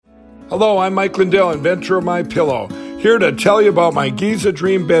Hello, I'm Mike Lindell, inventor of My Pillow, here to tell you about my Giza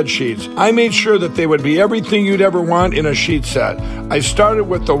Dream bed sheets. I made sure that they would be everything you'd ever want in a sheet set. I started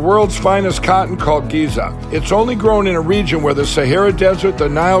with the world's finest cotton called Giza. It's only grown in a region where the Sahara Desert, the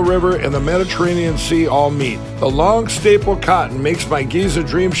Nile River, and the Mediterranean Sea all meet. The long staple cotton makes my Giza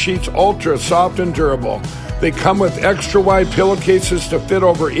Dream sheets ultra soft and durable. They come with extra wide pillowcases to fit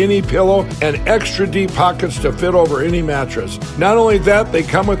over any pillow and extra deep pockets to fit over any mattress. Not only that, they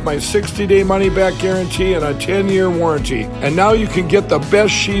come with my 60-day money-back guarantee and a 10-year warranty. And now you can get the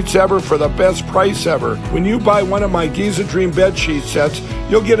best sheets ever for the best price ever. When you buy one of my Giza Dream bed sheet sets,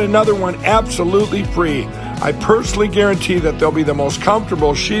 you'll get another one absolutely free. I personally guarantee that they'll be the most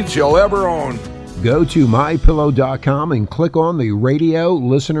comfortable sheets you'll ever own. Go to mypillow.com and click on the radio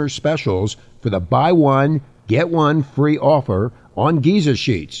listener specials for the buy one, get one free offer on Giza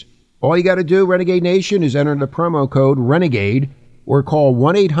sheets. All you got to do, Renegade Nation, is enter the promo code RENEGADE or call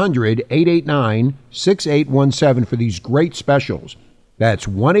 1-800-889-6817 for these great specials. That's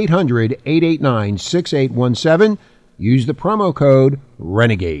 1-800-889-6817. Use the promo code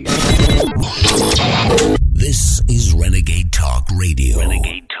RENEGADE. This is Renegade Talk Radio.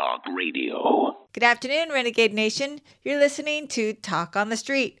 Renegade Talk Radio. Good afternoon, Renegade Nation. You're listening to Talk on the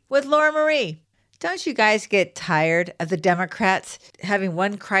Street with Laura Marie. Don't you guys get tired of the Democrats having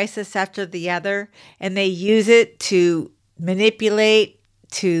one crisis after the other, and they use it to manipulate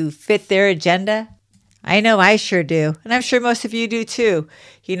to fit their agenda? I know I sure do, and I'm sure most of you do too.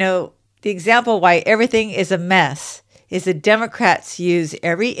 You know, the example why everything is a mess is the Democrats use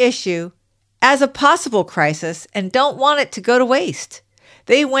every issue as a possible crisis and don't want it to go to waste.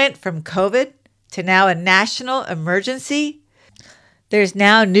 They went from COVID to now a national emergency. There's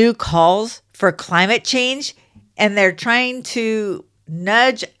now new calls for climate change, and they're trying to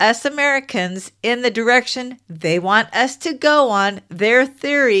nudge us Americans in the direction they want us to go on. Their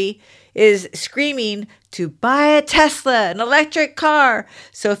theory is screaming to buy a Tesla, an electric car.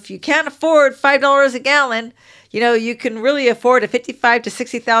 So if you can't afford $5 a gallon, you can really afford a $55,000 to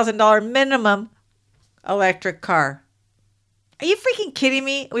 $60,000 minimum electric car. Are you freaking kidding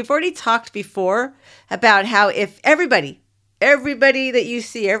me? We've already talked before about how if everybody that you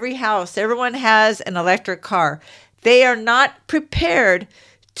see, every house, everyone has an electric car, they are not prepared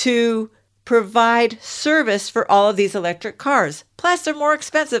to provide service for all of these electric cars. Plus, they're more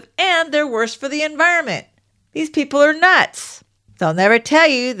expensive and they're worse for the environment. These people are nuts. They'll never tell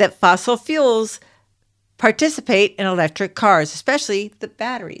you that fossil fuels participate in electric cars, especially the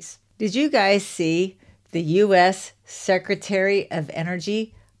batteries. Did you guys see the U.S. Secretary of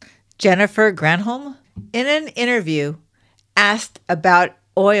Energy, Jennifer Granholm, in an interview asked about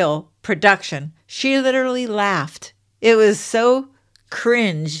oil production? She literally laughed. It was so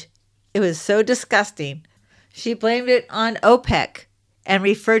cringe. It was so disgusting. She blamed it on OPEC and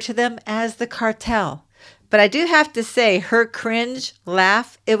referred to them as the cartel. But I do have to say, her cringe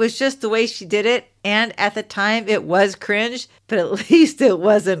laugh, it was just the way she did it. And at the time, it was cringe, but at least it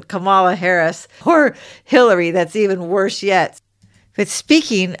wasn't Kamala Harris or Hillary. That's even worse yet. But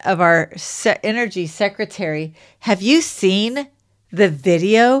speaking of our energy secretary, have you seen the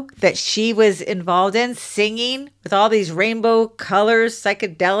video that she was involved in singing with all these rainbow colors,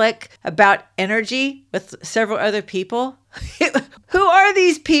 psychedelic, about energy with several other people? Who are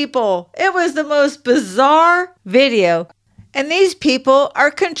these people? It was the most bizarre video. And these people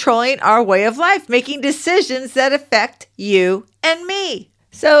are controlling our way of life, making decisions that affect you and me.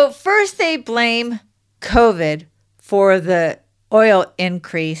 So first they blame COVID for the oil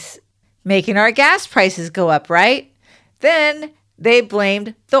increase, making our gas prices go up, right? Then they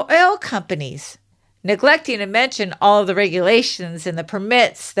blamed the oil companies, neglecting to mention all of the regulations and the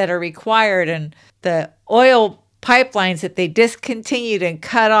permits that are required and the oil pipelines that they discontinued and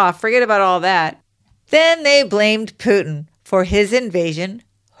cut off. Forget about all that. Then they blamed Putin for his invasion,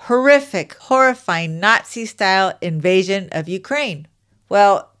 horrific, horrifying Nazi-style invasion of Ukraine.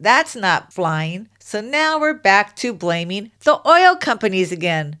 Well, that's not flying. So now we're back to blaming the oil companies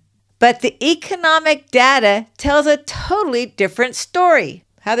again. But the economic data tells a totally different story.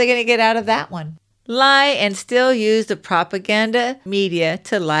 How are they going to get out of that one? Lie and still use the propaganda media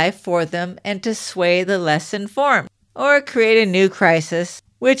to lie for them and to sway the less informed, or create a new crisis,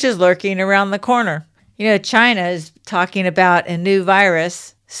 which is lurking around the corner. China is talking about a new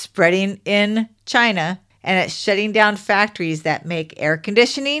virus spreading in China, and it's shutting down factories that make air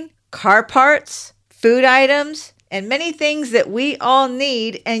conditioning, car parts, food items, and many things that we all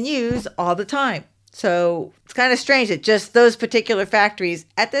need and use all the time. So it's kind of strange that just those particular factories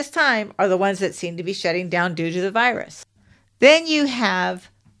at this time are the ones that seem to be shutting down due to the virus. Then you have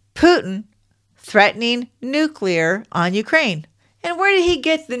Putin threatening nuclear on Ukraine. And where did he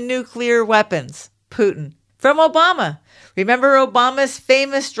get the nuclear weapons? Putin. From Obama. Remember Obama's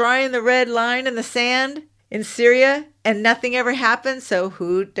famous drawing the red line in the sand in Syria and nothing ever happened? So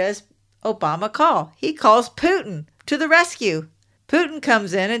who does Obama call? He calls Putin to the rescue. Putin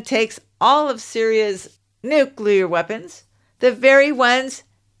comes in and takes all of Syria's nuclear weapons, the very ones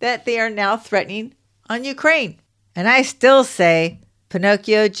that they are now threatening on Ukraine. And I still say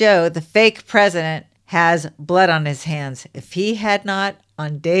Pinocchio Joe, the fake president, has blood on his hands. If he had not,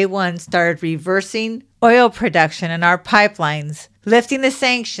 on day one, started reversing oil production in our pipelines, lifting the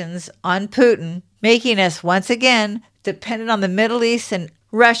sanctions on Putin, making us once again dependent on the Middle East and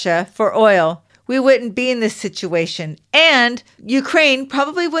Russia for oil, we wouldn't be in this situation. And Ukraine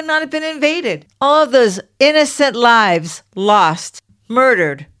probably would not have been invaded. All of those innocent lives lost,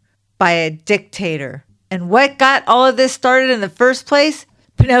 murdered by a dictator. And what got all of this started in the first place?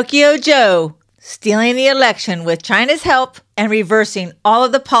 Pinocchio Joe stealing the election with China's help and reversing all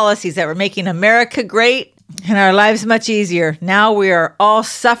of the policies that were making America great and our lives much easier. Now we are all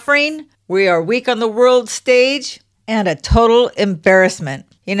suffering. We are weak on the world stage and a total embarrassment.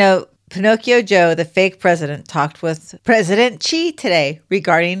 You know, Pinocchio Joe, the fake president, talked with President Xi today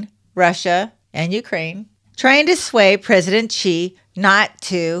regarding Russia and Ukraine, trying to sway President Xi not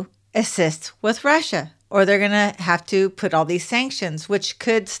to assist with Russia, or they're going to have to put all these sanctions, which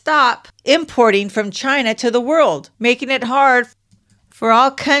could stop importing from China to the world, making it hard for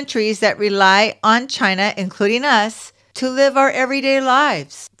all countries that rely on China, including us, to live our everyday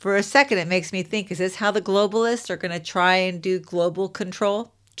lives. For a second, it makes me think, is this how the globalists are going to try and do global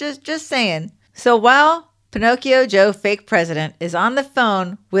control? Just saying. So while Pinocchio Joe, fake president, is on the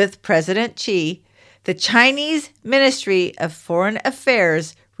phone with President Xi, the Chinese Ministry of Foreign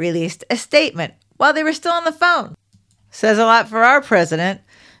Affairs released a statement while they were still on the phone. Says a lot for our president,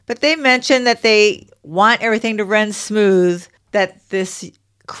 but they mentioned that they want everything to run smooth, that this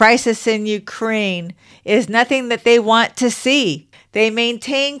crisis in Ukraine is nothing that they want to see. They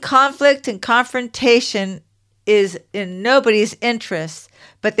maintain conflict and confrontation is in nobody's interest,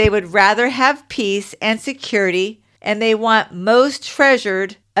 but they would rather have peace and security, and they want most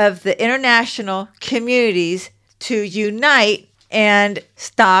treasured of the international communities to unite and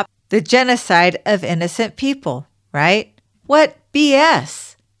stop the genocide of innocent people, right? What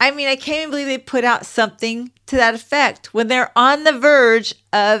BS? I mean, I can't even believe they put out something to that effect when they're on the verge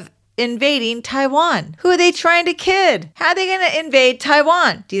of invading Taiwan. Who are they trying to kid? How are they going to invade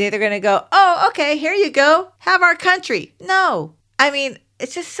Taiwan? Do you think they're going to go, oh, okay, here you go, have our country? No. I mean,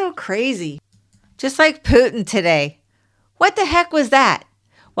 it's just so crazy. Just like Putin today. What the heck was that?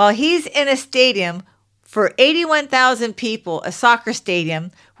 While he's in a stadium for 81,000 people, a soccer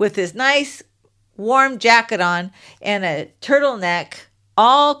stadium, with his nice warm jacket on and a turtleneck,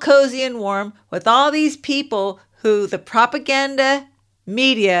 all cozy and warm, with all these people who the propaganda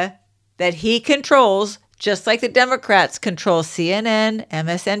media that he controls, just like the Democrats control CNN,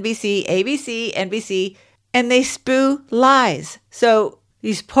 MSNBC, ABC, NBC, and they spew lies. So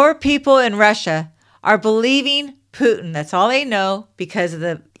these poor people in Russia are believing Putin. That's all they know, because of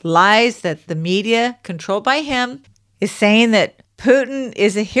the lies that the media controlled by him is saying that Putin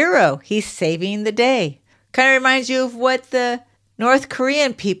is a hero. He's saving the day. Kind of reminds you of what the North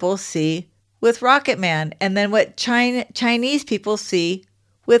Korean people see with Rocket Man, and then what Chinese people see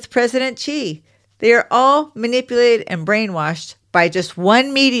with President Xi. They are all manipulated and brainwashed by just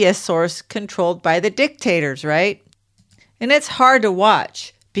one media source controlled by the dictators, right? And it's hard to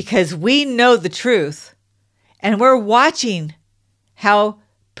watch because we know the truth, and we're watching how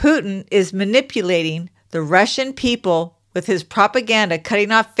Putin is manipulating the Russian people with his propaganda,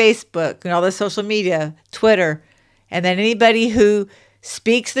 cutting off Facebook and all the social media, Twitter, and then anybody who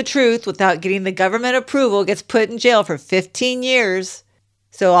speaks the truth without getting the government approval gets put in jail for 15 years.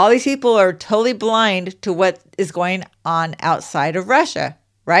 So all these people are totally blind to what is going on outside of Russia,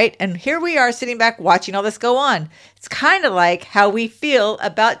 right? And here we are sitting back watching all this go on. It's kind of like how we feel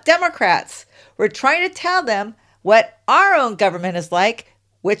about Democrats. We're trying to tell them what our own government is like,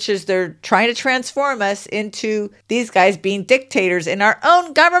 which is they're trying to transform us into these guys being dictators in our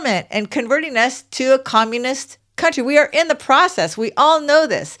own government and converting us to a communist country. We are in the process. We all know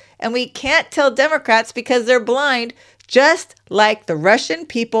this. And we can't tell Democrats because they're blind, just like the Russian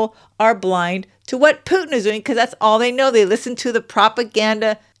people are blind to what Putin is doing, because that's all they know. They listen to the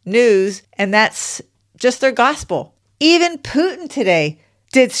propaganda news, and that's just their gospel. Even Putin today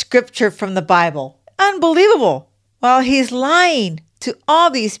did scripture from the Bible. Unbelievable. While he's lying to all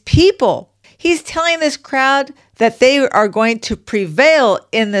these people. He's telling this crowd that they are going to prevail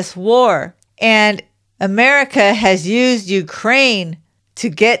in this war. And America has used Ukraine to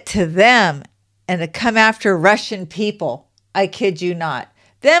get to them and to come after Russian people. I kid you not.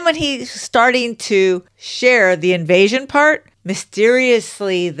 Then when he's starting to share the invasion part,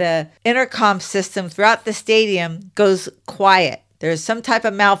 mysteriously the intercom system throughout the stadium goes quiet. There's some type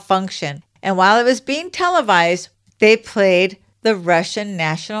of malfunction. And while it was being televised, they played the Russian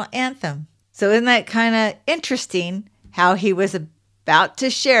national anthem. So isn't that kind of interesting how he was about to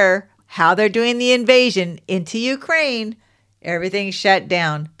share how they're doing the invasion into Ukraine? Everything shut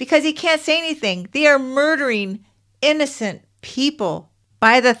down because he can't say anything. They are murdering innocent people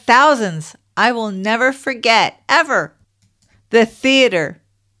by the thousands. I will never forget, ever, the theater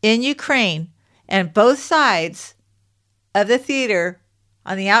in Ukraine, and both sides of the theater,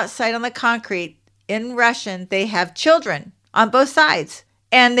 on the outside on the concrete, in Russian, they have children on both sides.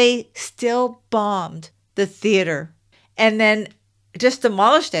 And they still bombed the theater and then just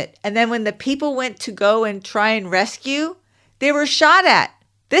demolished it. And then when the people went to go and try and rescue, they were shot at.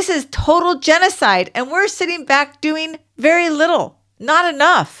 This is total genocide. And we're sitting back doing very little, not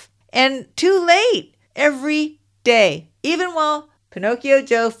enough, and too late every day. Even while Pinocchio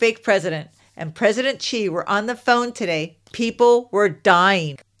Joe, fake president, and President Xi were on the phone today, people were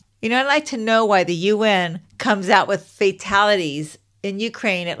dying. You know, I'd like to know why the UN comes out with fatalities in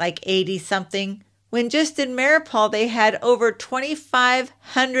Ukraine at like 80 something, when just in Mariupol they had over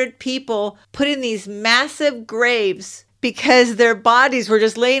 2,500 people put in these massive graves because their bodies were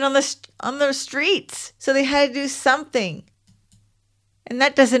just laying on the streets. So they had to do something. And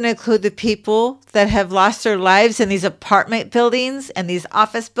that doesn't include the people that have lost their lives in these apartment buildings and these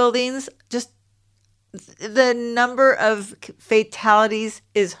office buildings. Just the number of fatalities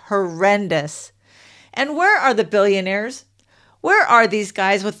is horrendous. And where are the billionaires? Where are these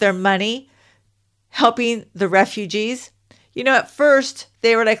guys with their money helping the refugees? You know, at first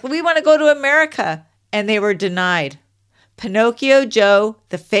they were like, we want to go to America. And they were denied. Pinocchio Joe,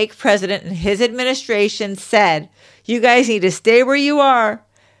 the fake president, and his administration said, you guys need to stay where you are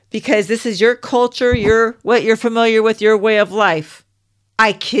because this is your culture, what you're familiar with, your way of life.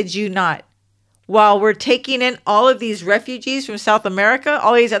 I kid you not. While we're taking in all of these refugees from South America,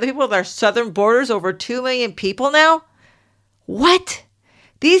 all these other people with our southern borders, over 2 million people now. What?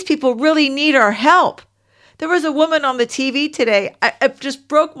 These people really need our help. There was a woman on the TV today. It just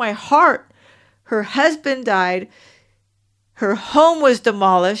broke my heart. Her husband died. Her home was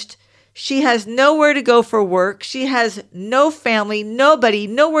demolished. She has nowhere to go for work. She has no family, nobody,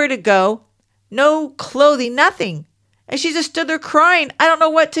 nowhere to go, no clothing, nothing. And she just stood there crying. I don't know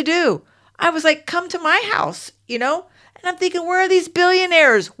what to do. I was like, come to my house, you know? And I'm thinking, where are these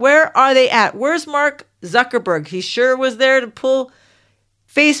billionaires? Where are they at? Where's Mark Zuckerberg? He sure was there to pull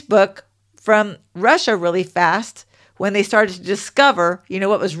Facebook from Russia really fast when they started to discover, you know,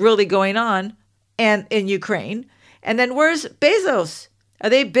 what was really going on and in Ukraine. And then where's Bezos? Are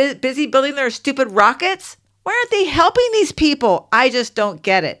they busy building their stupid rockets? Why aren't they helping these people? I just don't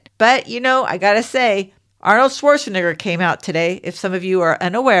get it. But, you know, I got to say, Arnold Schwarzenegger came out today, if some of you are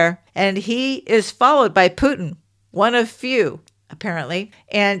unaware, and he is followed by Putin, one of few, apparently.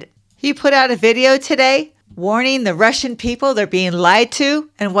 And he put out a video today warning the Russian people they're being lied to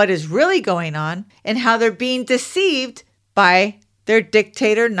and what is really going on and how they're being deceived by their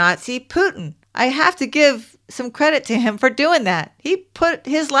dictator Nazi Putin. I have to give some credit to him for doing that. He put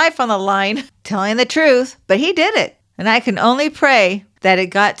his life on the line, telling the truth, but he did it. And I can only pray that it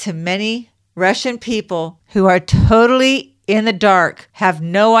got to many Russian people who are totally in the dark, have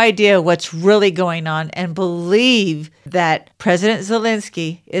no idea what's really going on, and believe that President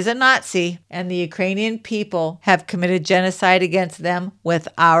Zelensky is a Nazi and the Ukrainian people have committed genocide against them with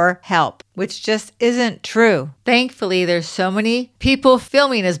our help, which just isn't true. Thankfully, there's so many people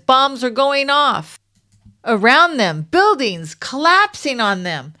filming as bombs are going off around them, buildings collapsing on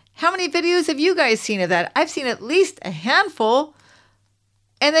them. How many videos have you guys seen of that? I've seen at least a handful.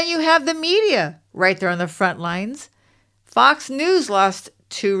 And then you have the media right there on the front lines. Fox News lost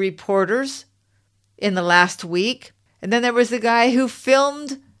 2 reporters in the last week. And then there was the guy who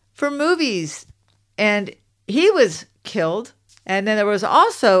filmed for movies, and he was killed. And then there was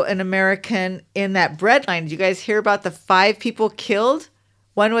also an American in that bread line. Did you guys hear about the 5 people killed?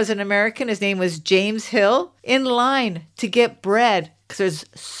 One was an American. His name was James Hill, in line to get bread because there's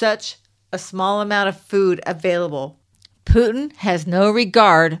such a small amount of food available. Putin has no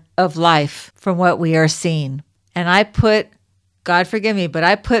regard of life from what we are seeing. And I put, God forgive me, but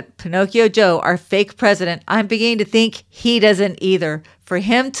I put Pinocchio Joe, our fake president, I'm beginning to think he doesn't either. For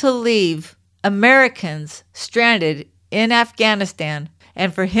him to leave Americans stranded in Afghanistan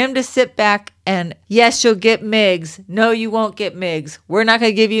and for him to sit back and, yes, you'll get MiGs. No, you won't get MiGs. We're not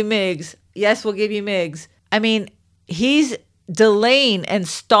going to give you MiGs. Yes, we'll give you MiGs. I mean, he's delaying and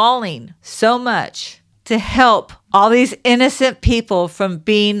stalling so much to help all these innocent people from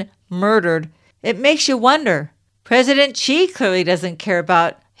being murdered. It makes you wonder. President Xi clearly doesn't care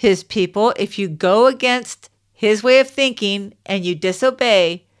about his people. If you go against his way of thinking and you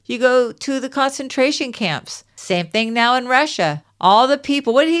disobey, you go to the concentration camps. Same thing now in Russia. All the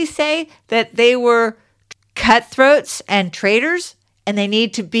people, what did he say? That they were cutthroats and traitors and they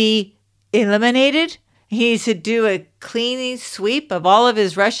need to be eliminated? He needs to do a cleaning sweep of all of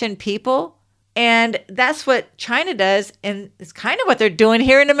his Russian people. And that's what China does. And it's kind of what they're doing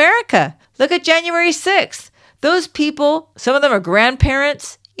here in America. Look at January 6th. Those people, some of them are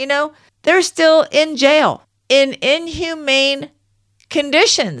grandparents, they're still in jail in inhumane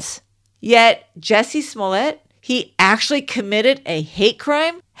conditions. Yet Jussie Smollett, he actually committed a hate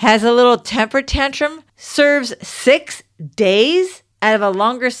crime, has a little temper tantrum, serves 6 days out of a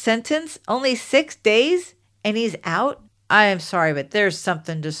longer sentence, only 6 days, and he's out. I am sorry, but there's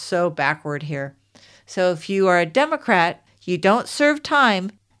something just so backward here. So if you are a Democrat, you don't serve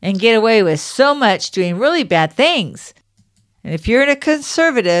time and get away with so much doing really bad things. And if you're a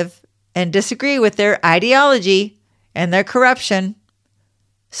conservative and disagree with their ideology and their corruption,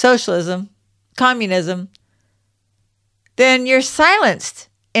 socialism, communism, then you're silenced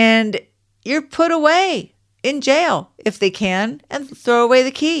and you're put away in jail if they can and throw away the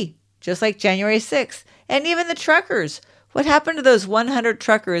key, just like January 6th. And even the truckers. What happened to those 100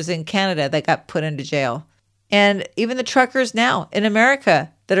 truckers in Canada that got put into jail? And even the truckers now in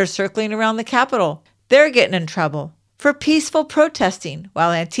America that are circling around the Capitol, they're getting in trouble for peaceful protesting,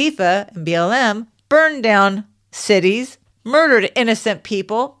 while Antifa and BLM burned down cities, murdered innocent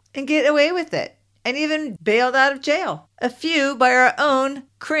people, and get away with it, and even bailed out of jail. A few by our own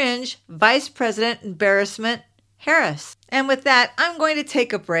cringe Vice President Embarrassment Harris. And with that, I'm going to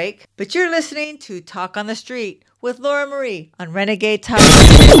take a break, but you're listening to Talk on the Street with Laura Marie on Renegade Talk.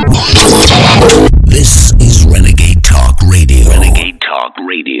 This is Renegade Talk Radio. Renegade Talk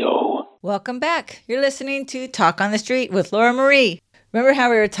Radio. Welcome back. You're listening to Talk on the Street with Laura Marie. Remember how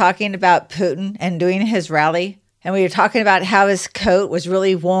we were talking about Putin and doing his rally? And we were talking about how his coat was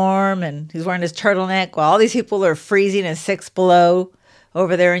really warm and he's wearing his turtleneck while all these people are freezing at 6 below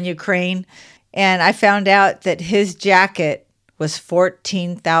over there in Ukraine. And I found out that his jacket was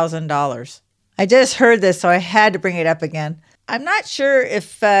 $14,000. I just heard this, so I had to bring it up again. I'm not sure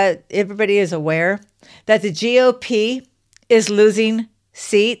if everybody is aware that the GOP is losing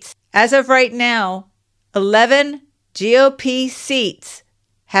seats. As of right now, 11 GOP seats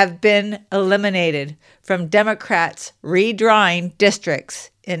have been eliminated from Democrats' redrawing districts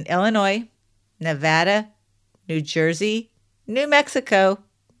in Illinois, Nevada, New Jersey, New Mexico,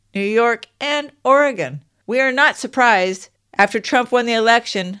 New York, and Oregon. We are not surprised. After Trump won the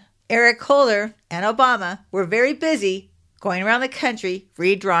election, Eric Holder and Obama were very busy going around the country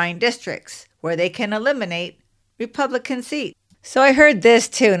redrawing districts where they can eliminate Republican seats. So I heard this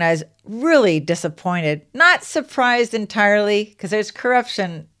too, and I was really disappointed. Not surprised entirely, because there's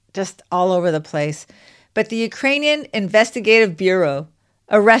corruption just all over the place. But the Ukrainian Investigative Bureau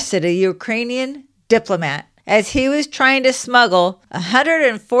arrested a Ukrainian diplomat as he was trying to smuggle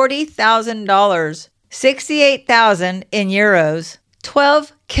 $140,000, 68,000 in euros,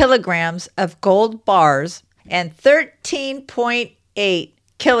 12 kilograms of gold bars, and 13.8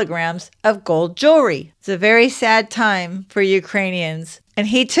 kilograms of gold jewelry. It's a very sad time for Ukrainians, and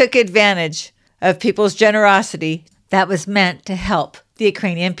he took advantage of people's generosity that was meant to help the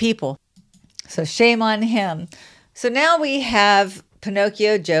Ukrainian people. So shame on him. So now we have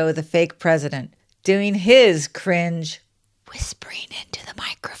Pinocchio Joe, the fake president, doing his cringe whispering into the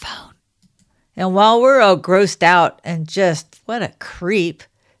microphone. And while we're all grossed out and just, what a creep,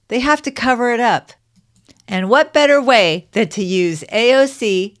 they have to cover it up. And what better way than to use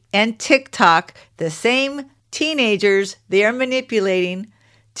AOC and TikTok, the same teenagers they are manipulating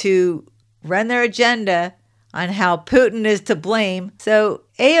to run their agenda on how Putin is to blame. So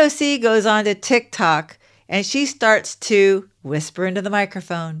AOC goes on to TikTok and she starts to whisper into the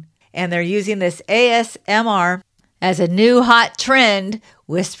microphone. And they're using this ASMR as a new hot trend,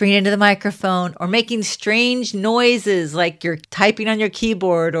 whispering into the microphone or making strange noises like you're typing on your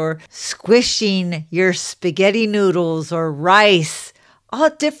keyboard or squishing your spaghetti noodles or rice. All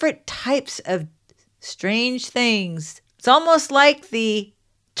different types of strange things. It's almost like the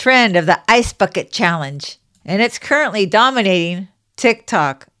trend of the ice bucket challenge. And it's currently dominating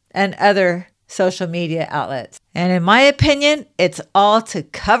TikTok and other social media outlets. And in my opinion, it's all to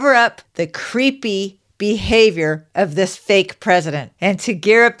cover up the creepy behavior of this fake president and to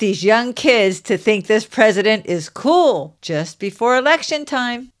gear up these young kids to think this president is cool just before election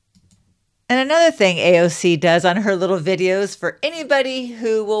time. And another thing AOC does on her little videos for anybody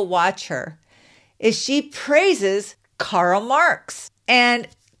who will watch her is she praises Karl Marx. And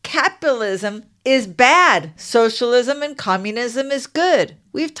capitalism is bad. Socialism and communism is good.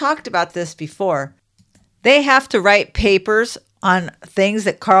 We've talked about this before. They have to write papers on things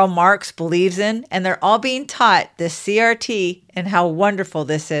that Karl Marx believes in, and they're all being taught this CRT and how wonderful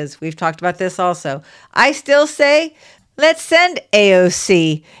this is. We've talked about this also. I still say, let's send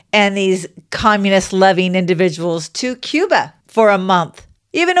AOC and these communist-loving individuals to Cuba for a month,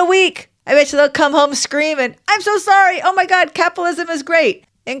 even a week. I bet you they'll come home screaming, I'm so sorry. Oh my God, capitalism is great.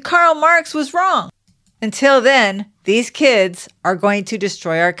 And Karl Marx was wrong. Until then, these kids are going to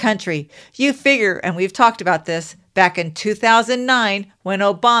destroy our country. You figure, and we've talked about this, back in 2009 when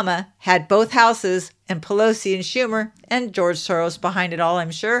Obama had both houses and Pelosi and Schumer and George Soros behind it all,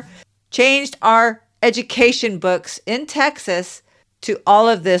 I'm sure, changed our education books in Texas to all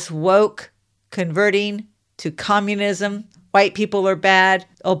of this woke converting to communism. White people are bad.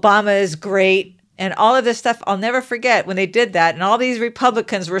 Obama is great. And all of this stuff, I'll never forget when they did that. And all these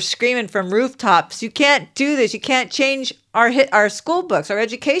Republicans were screaming from rooftops, you can't do this. You can't change our school books, our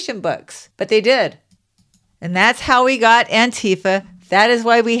education books. But they did. And that's how we got Antifa. That is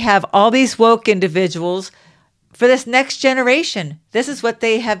why we have all these woke individuals for this next generation. This is what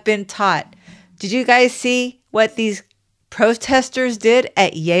they have been taught. Did you guys see what these protesters did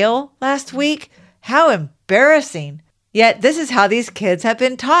at Yale last week? How embarrassing. Yet this is how these kids have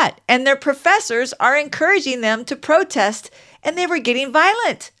been taught. And their professors are encouraging them to protest, and they were getting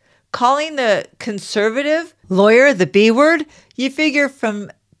violent. Calling the conservative lawyer the B word, you figure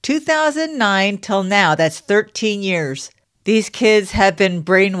from 2009 till now, that's 13 years. These kids have been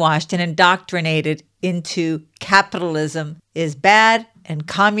brainwashed and indoctrinated into capitalism is bad and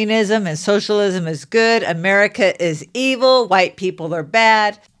communism and socialism is good. America is evil. White people are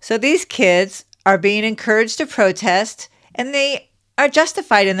bad. So these kids are being encouraged to protest, and they are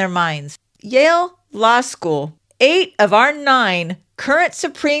justified in their minds. Yale Law School, 8 of our 9 current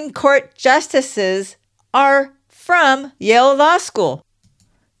Supreme Court justices are from Yale Law School.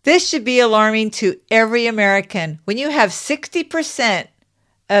 This should be alarming to every American. When you have 60%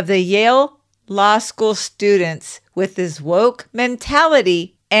 of the Yale Law School students with this woke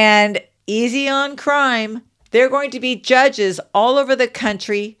mentality and easy on crime, they're going to be judges all over the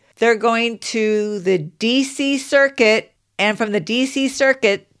country. They're going to the D.C. Circuit, and from the D.C.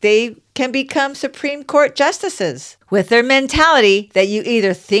 Circuit, they can become Supreme Court justices with their mentality that you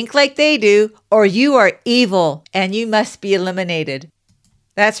either think like they do or you are evil and you must be eliminated.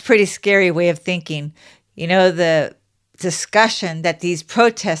 That's a pretty scary way of thinking. You know, the discussion that these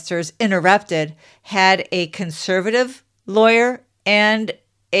protesters interrupted had a conservative lawyer and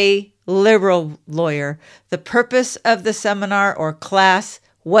a liberal lawyer. The purpose of the seminar or class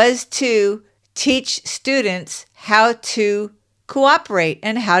was to teach students how to cooperate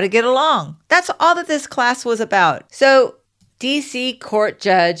and how to get along. That's all that this class was about. So D.C. Court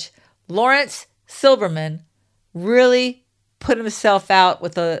Judge Lawrence Silberman really put himself out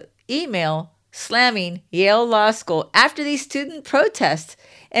with an email slamming Yale Law School after these student protests.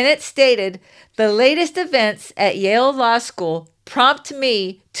 And it stated, the latest events at Yale Law School prompt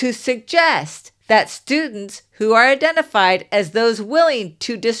me to suggest that students who are identified as those willing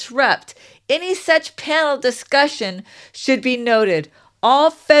to disrupt any such panel discussion should be noted. All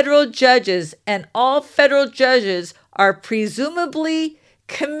federal judges and all federal judges are presumably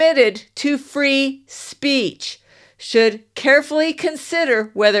committed to free speech, should carefully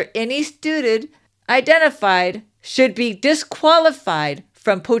consider whether any student identified should be disqualified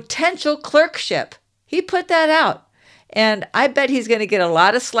from potential clerkship. He put that out. And I bet he's going to get a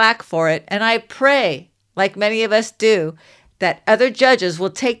lot of slack for it. And I pray, like many of us do, that other judges will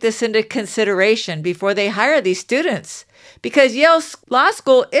take this into consideration before they hire these students. Because Yale Law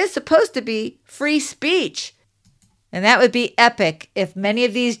School is supposed to be free speech. And that would be epic if many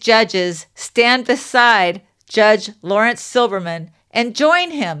of these judges stand beside Judge Lawrence Silberman and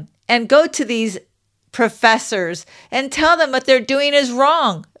join him and go to these professors and tell them what they're doing is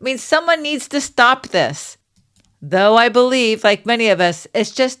wrong. I mean, someone needs to stop this. Though I believe, like many of us, it's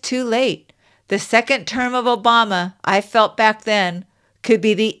just too late. The second term of Obama, I felt back then, could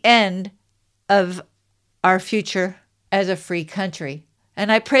be the end of our future as a free country.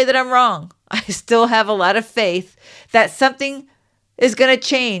 And I pray that I'm wrong. I still have a lot of faith that something is going to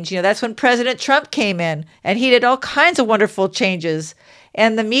change. You know, that's when President Trump came in and he did all kinds of wonderful changes.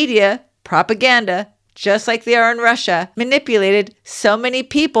 And the media, propaganda, just like they are in Russia, manipulated so many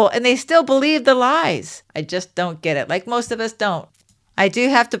people and they still believe the lies. I just don't get it, like most of us don't. I do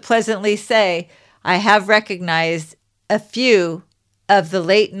have to pleasantly say I have recognized a few of the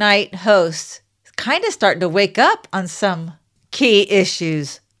late night hosts kind of starting to wake up on some key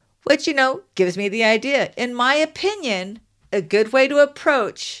issues. which, gives me the idea. In my opinion, a good way to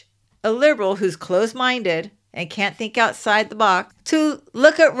approach a liberal who's closed-minded and can't think outside the box, to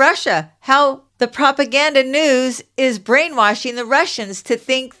look at Russia, how the propaganda news is brainwashing the Russians to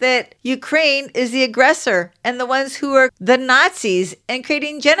think that Ukraine is the aggressor and the ones who are the Nazis and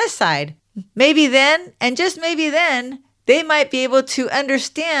creating genocide. Maybe then, and just maybe then, they might be able to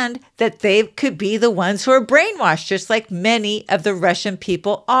understand that they could be the ones who are brainwashed, just like many of the Russian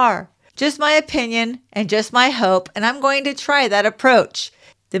people are. Just my opinion and just my hope, and I'm going to try that approach.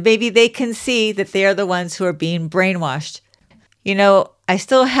 That maybe they can see that they are the ones who are being brainwashed. I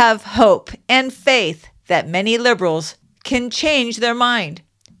still have hope and faith that many liberals can change their mind.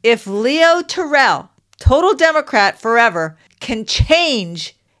 If Leo Terrell, total Democrat forever, can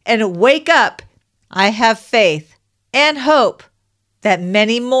change and wake up, I have faith and hope that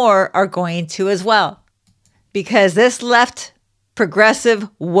many more are going to as well. Because this left progressive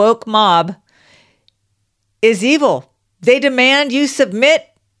woke mob is evil. They demand you submit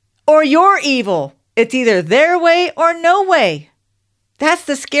or you're evil. It's either their way or no way. That's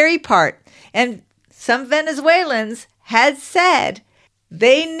the scary part. And some Venezuelans had said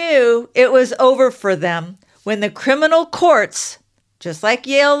they knew it was over for them when the criminal courts, just like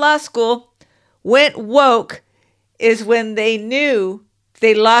Yale Law School, went woke, is when they knew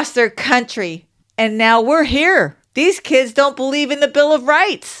they lost their country. And now we're here. These kids don't believe in the Bill of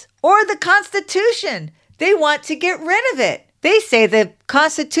Rights or the Constitution. They want to get rid of it. They say the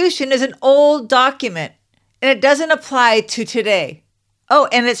Constitution is an old document and it doesn't apply to today. Oh,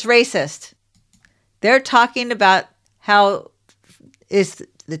 and it's racist. They're talking about how is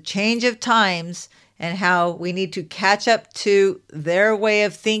the change of times and how we need to catch up to their way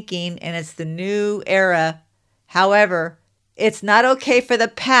of thinking, and it's the new era. However, it's not okay for the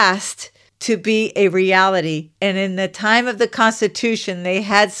past to be a reality. And in the time of the Constitution, they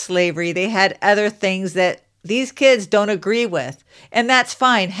had slavery. They had other things that these kids don't agree with, and that's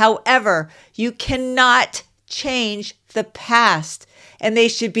fine. However, you cannot change the past, and they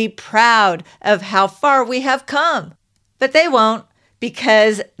should be proud of how far we have come. But they won't,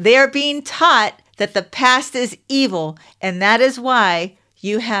 because they are being taught that the past is evil, and that is why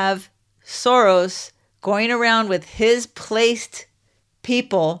you have Soros going around with his placed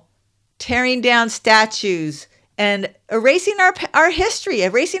people, tearing down statues and erasing our history,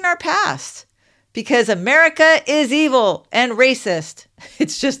 erasing our past. Because America is evil and racist.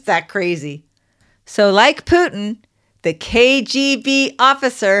 It's just that crazy. So like Putin, the KGB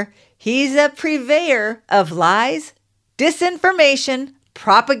officer, he's a purveyor of lies, disinformation,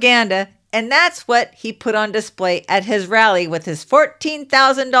 propaganda, and that's what he put on display at his rally with his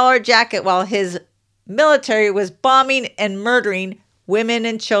 $14,000 jacket while his military was bombing and murdering women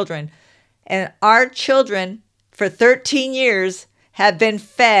and children. And our children, for 13 years, have been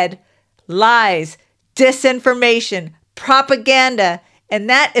fed lies, disinformation, propaganda, and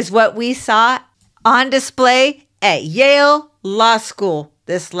that is what we saw on display at Yale Law School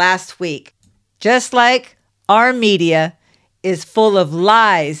this last week. Just like our media is full of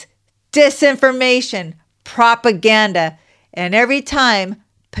lies, disinformation, propaganda, and every time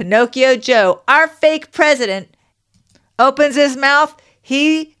Pinocchio Joe, our fake president, opens his mouth,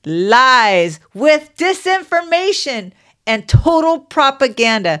 he lies with disinformation and total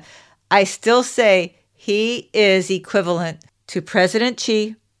propaganda. I still say he is equivalent to President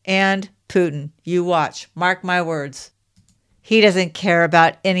Xi and Putin. You watch. Mark my words. He doesn't care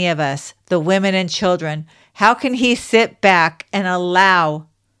about any of us, the women and children. How can he sit back and allow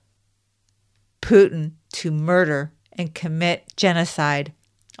Putin to murder and commit genocide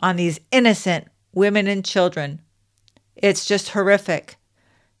on these innocent women and children? It's just horrific.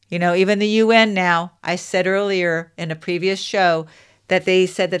 Even the UN now, I said earlier in a previous show, that they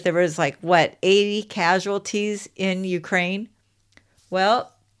said that there was 80 casualties in Ukraine?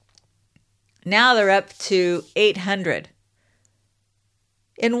 Well, now they're up to 800.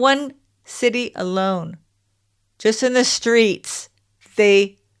 In one city alone, just in the streets,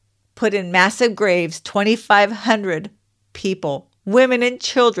 they put in massive graves, 2,500 people, women and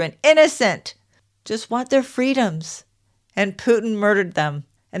children, innocent, just want their freedoms. And Putin murdered them.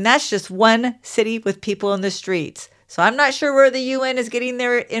 And that's just one city with people in the streets. So I'm not sure where the UN is getting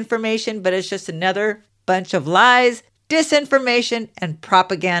their information, but it's just another bunch of lies, disinformation, and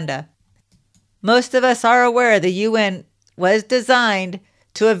propaganda. Most of us are aware the UN was designed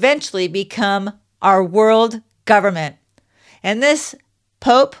to eventually become our world government. And this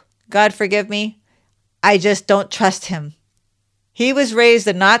Pope, God forgive me, I just don't trust him. He was raised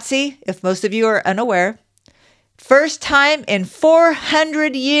a Nazi, if most of you are unaware. First time in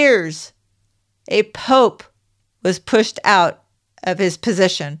 400 years, a Pope was pushed out of his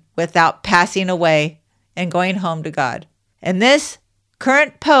position without passing away and going home to God. And this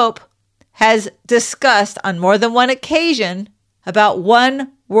current Pope has discussed on more than one occasion about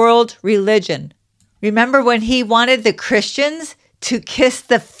one world religion. Remember when he wanted the Christians to kiss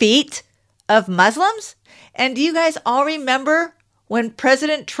the feet of Muslims? And do you guys all remember when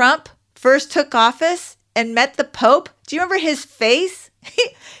President Trump first took office and met the Pope? Do you remember his face?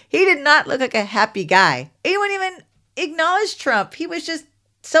 He did not look like a happy guy. He wouldn't even acknowledge Trump. He was just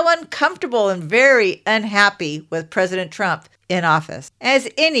so uncomfortable and very unhappy with President Trump in office, as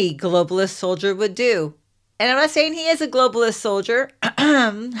any globalist soldier would do. And I'm not saying he is a globalist soldier.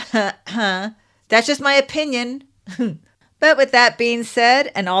 That's just my opinion. But with that being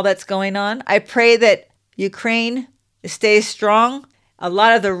said, and all that's going on, I pray that Ukraine stays strong. A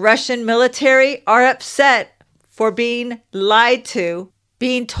lot of the Russian military are upset for being lied to,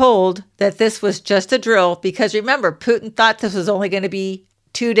 being told that this was just a drill. Because remember, Putin thought this was only going to be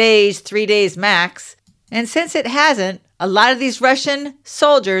 2 days, 3 days max. And since it hasn't, a lot of these Russian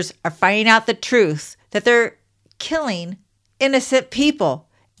soldiers are finding out the truth, that they're killing innocent people,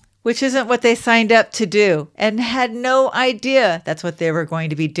 which isn't what they signed up to do, and had no idea that's what they were going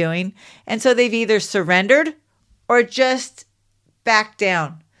to be doing. And so they've either surrendered or just backed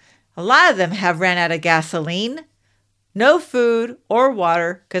down. A lot of them have ran out of gasoline, no food or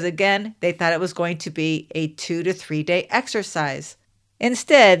water, because again, they thought it was going to be a 2 to 3 day exercise.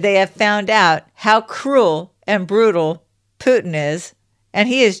 Instead, they have found out how cruel and brutal Putin is, and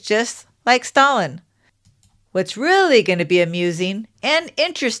he is just like Stalin. What's really going to be amusing and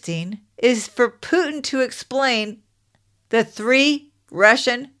interesting is for Putin to explain the 3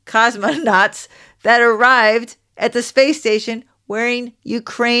 Russian cosmonauts that arrived at the space station wearing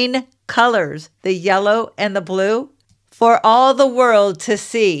Ukraine colors, the yellow and the blue, for all the world to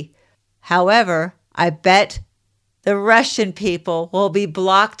see. However, I bet the Russian people will be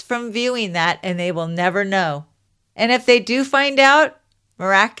blocked from viewing that and they will never know. And if they do find out,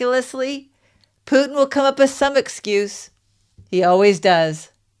 miraculously, Putin will come up with some excuse. He always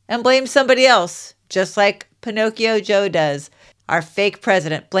does. And blame somebody else, just like Pinocchio Joe does. Our fake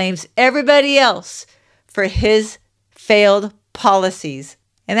president blames everybody else for his failed policies.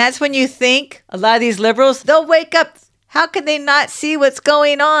 And that's when you think a lot of these liberals, they'll wake up. How can they not see what's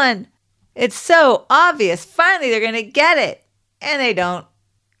going on? It's so obvious. Finally, they're going to get it. And they don't.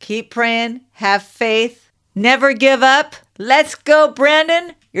 Keep praying. Have faith. Never give up. Let's go,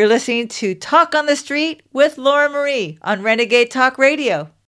 Brandon. You're listening to Talk on the Street with Laura Marie on Renegade Talk Radio.